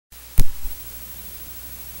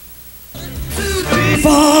for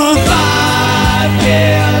 5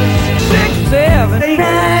 years, 6, 7, 8,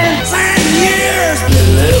 9, 10 years.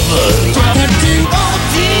 11, 12, 13,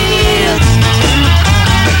 14.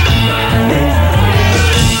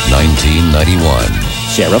 1991.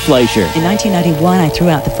 Sarah Fleischer. In 1991, I threw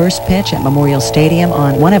out the first pitch at Memorial Stadium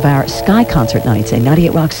on one of our Sky Concert nights, a 98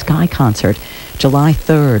 Rock Sky Concert, July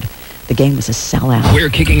 3rd. The game was a sellout. We're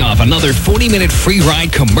kicking off another 40-minute free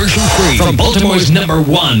ride commercial-free from Baltimore's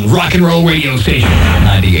 #1 rock and roll radio station,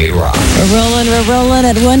 98 Rock. We're rolling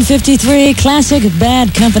at 153. Classic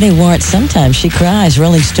Bad Company warrant. Sometimes She Cries.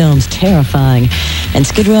 Rolling Stones, Terrifying. And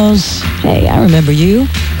Skid Row's Hey, I Remember You.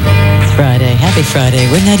 Friday. Happy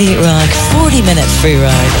Friday. We're 98 Rock. 40-minute free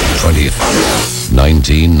ride. 20th.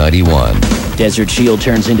 1991. Desert Shield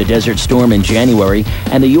turns into Desert Storm in January,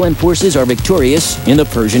 and the UN forces are victorious in the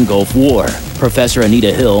Persian Gulf War. Professor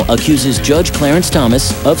Anita Hill accuses Judge Clarence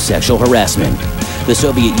Thomas of sexual harassment. The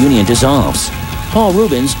Soviet Union dissolves. Paul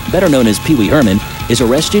Rubens, better known as Pee Wee Herman, is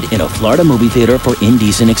arrested in a Florida movie theater for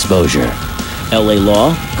indecent exposure. L.A.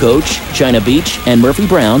 Law, Coach, China Beach, and Murphy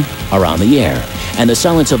Brown are on the air. And The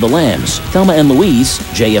Silence of the Lambs, Thelma and Louise,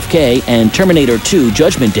 JFK, and Terminator 2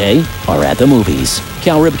 Judgment Day are at the movies.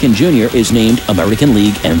 Cal Ripken Jr. is named American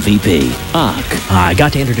League MVP. I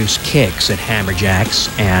got to introduce Kicks at Hammerjacks,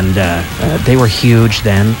 and they were huge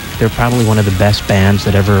then. They're probably one of the best bands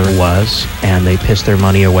that ever was, and they pissed their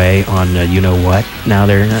money away on you-know-what. Now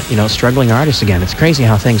they're, struggling artists again. It's crazy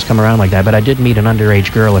how things come around like that, but I did meet an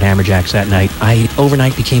underage girl at Hammerjacks that night. I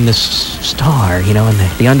overnight became this star, and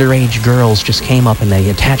the underage girls just came up and they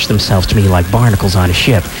attached themselves to me like barnacles on a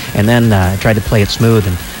ship, and then tried to play it smooth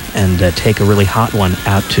and take a really hot one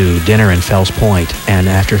out to dinner in Fells Point. And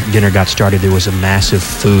after dinner got started, there was a massive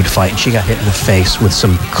food fight, and she got hit in the face with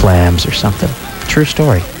some clams or something. True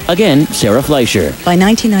story. Again, Sarah Fleischer. By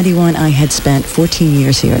 1991, I had spent 14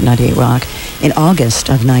 years here at 98 Rock. In August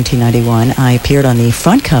of 1991, I appeared on the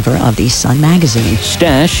front cover of the Sun magazine.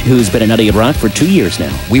 Stash, who's been at 98 Rock for 2 years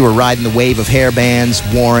now. We were riding the wave of hair bands,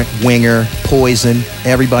 Warrant, Winger, Poison.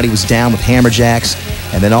 Everybody was down with Hammerjacks.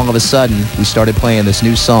 And then all of a sudden, we started playing this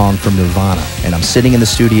new song from Nirvana. And I'm sitting in the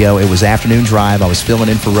studio. It was afternoon drive. I was filling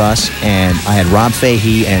in for Russ. And I had Rob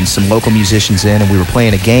Fahey and some local musicians in. And we were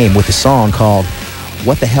playing a game with a song called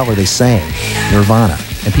What the Hell Are They Saying? Nirvana.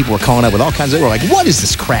 And people were calling up with all kinds of, they were like, what is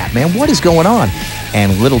this crap, man? What is going on?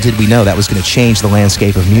 And little did we know that was going to change the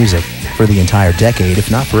landscape of music for the entire decade,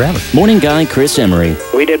 if not forever. Morning guy Chris Emery.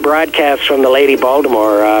 We did broadcasts from the Lady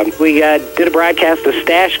Baltimore. We did a broadcast of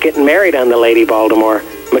Stash getting married on the Lady Baltimore.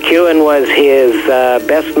 McEwen was his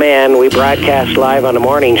best man. We broadcast live on the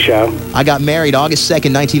morning show. I got married August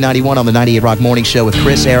 2nd, 1991 on the 98 Rock Morning Show with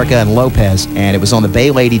Chris, Erica, and Lopez. And it was on the Bay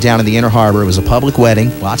Lady down in the Inner Harbor. It was a public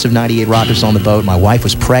wedding. Lots of 98 Rockers on the boat. My wife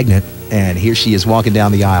was pregnant. And here she is walking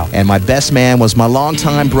down the aisle. And my best man was my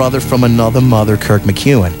longtime brother from another mother, Kirk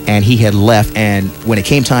McEwen. And he had left. And when it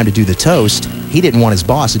came time to do the toast, he didn't want his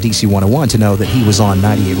boss at DC 101 to know that he was on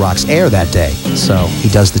 98 Rock's air that day. So he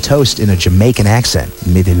does the toast in a Jamaican accent.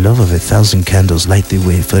 May the love of 1,000 candles light the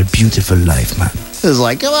way for a beautiful life, man. It was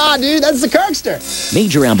like, come on, dude, that's the Kirkster.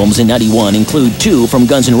 Major albums in 91 include 2 from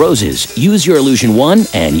Guns N' Roses, Use Your Illusion 1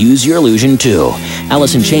 and Use Your Illusion 2.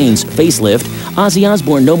 Alice in Chains, Facelift, Ozzy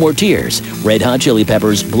Osbourne, No More Tears, Red Hot Chili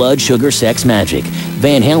Peppers, Blood, Sugar, Sex, Magic,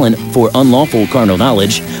 Van Halen for Unlawful Carnal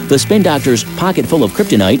Knowledge, The Spin Doctors' Pocket Full of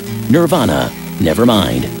Kryptonite, Nirvana,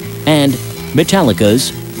 Nevermind, and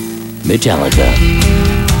Metallica's Metallica.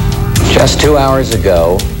 Just 2 hours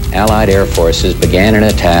ago, Allied air forces began an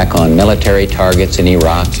attack on military targets in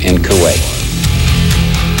Iraq and Kuwait.